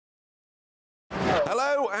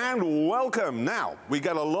Hello and welcome. Now, we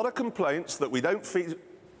get a lot of complaints that we don't feed...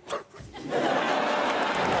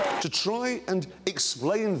 To try and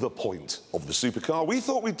explain the point of the supercar, we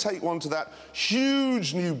thought we'd take one to that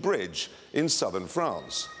huge new bridge in southern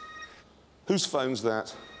France. Whose phone's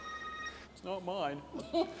that? It's not mine.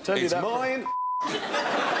 It's mine.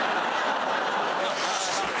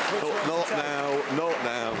 Not now, not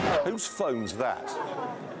now. Whose phone's that?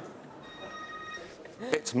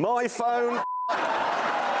 It's my phone.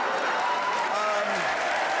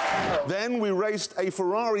 Then we raced a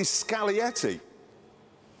Ferrari Scaglietti.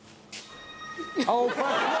 Oh, fuck.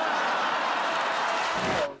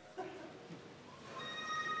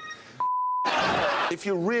 If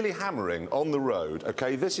you're really hammering on the road,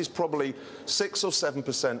 OK, this is probably 6 or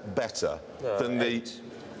 7% better than the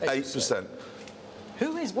 8%.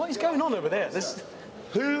 What is going on over there?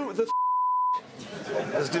 Who the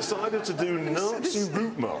has decided to do Nazi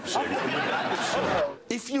route marching?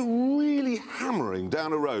 If you're really hammering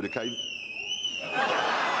down a road, OK...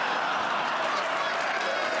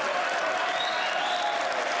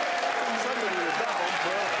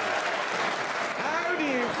 How do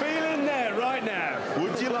you feel in there right now?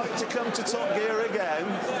 Would you like to come to Top Gear again?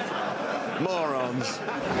 Morons.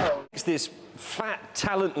 It's this fat,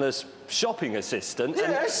 talentless shopping assistant.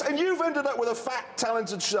 Yes, and you've ended up with a fat,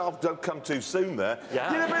 talented shaft. Don't come too soon there.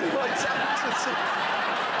 Yeah. You've been like talented.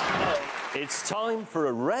 It's time for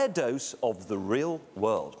a rare dose of the real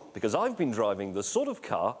world, because I've been driving the sort of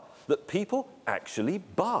car that people actually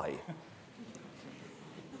buy.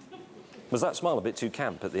 Was that smile a bit too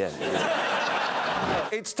camp at the end?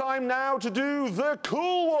 It's time now to do the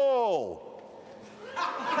cool wall.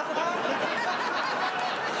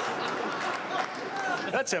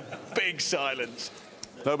 That's a big silence.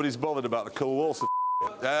 Nobody's bothered about the cool wall, so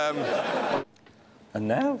And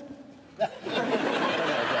now? I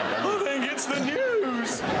think it's the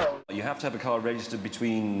news. You have to have a car registered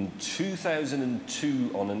between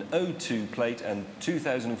 2002 on an 02 plate and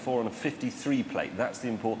 2004 on a 53 plate. That's the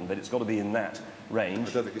important bit. It's got to be in that range.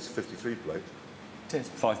 I don't think it's a 53 plate. It is.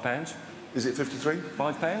 £5. Is it 53?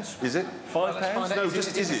 £5? Is it? £5? No,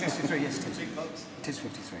 just is it? 53, yes, it is. It is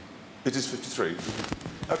 53. It is 53.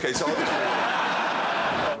 OK, so...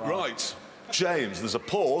 Right. James, there's a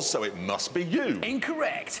pause, so it must be you.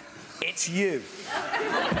 Incorrect. It's you.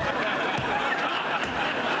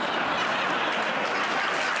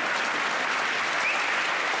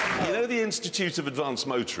 You know the Institute of Advanced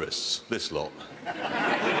Motorists, this lot?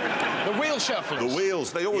 The wheel shufflers. The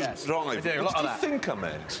wheels, they always Yes, drive. they do, a lot What of do you that. think I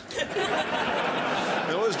meant?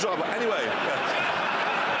 They always drive. Anyway.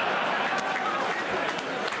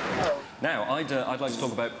 Now, I'd like to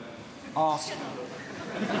talk about... Arse.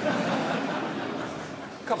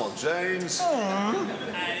 Come on, James. And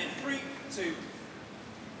 3, 2...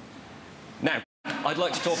 Now, I'd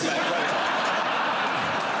like to talk about...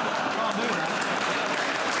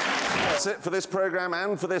 That's it for this programme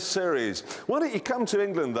and for this series. Why don't you come to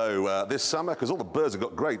England, though, this summer, because all the birds have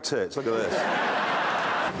got great tits. Look at this.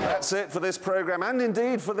 That's it for this programme and,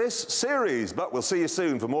 indeed, for this series. But we'll see you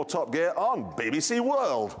soon for more Top Gear on BBC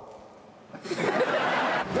World.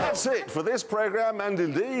 That's it for this programme and,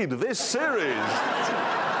 indeed, this series.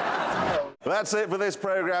 That's it for this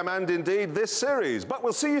programme and, indeed, this series. But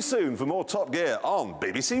we'll see you soon for more Top Gear on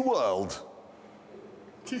BBC World.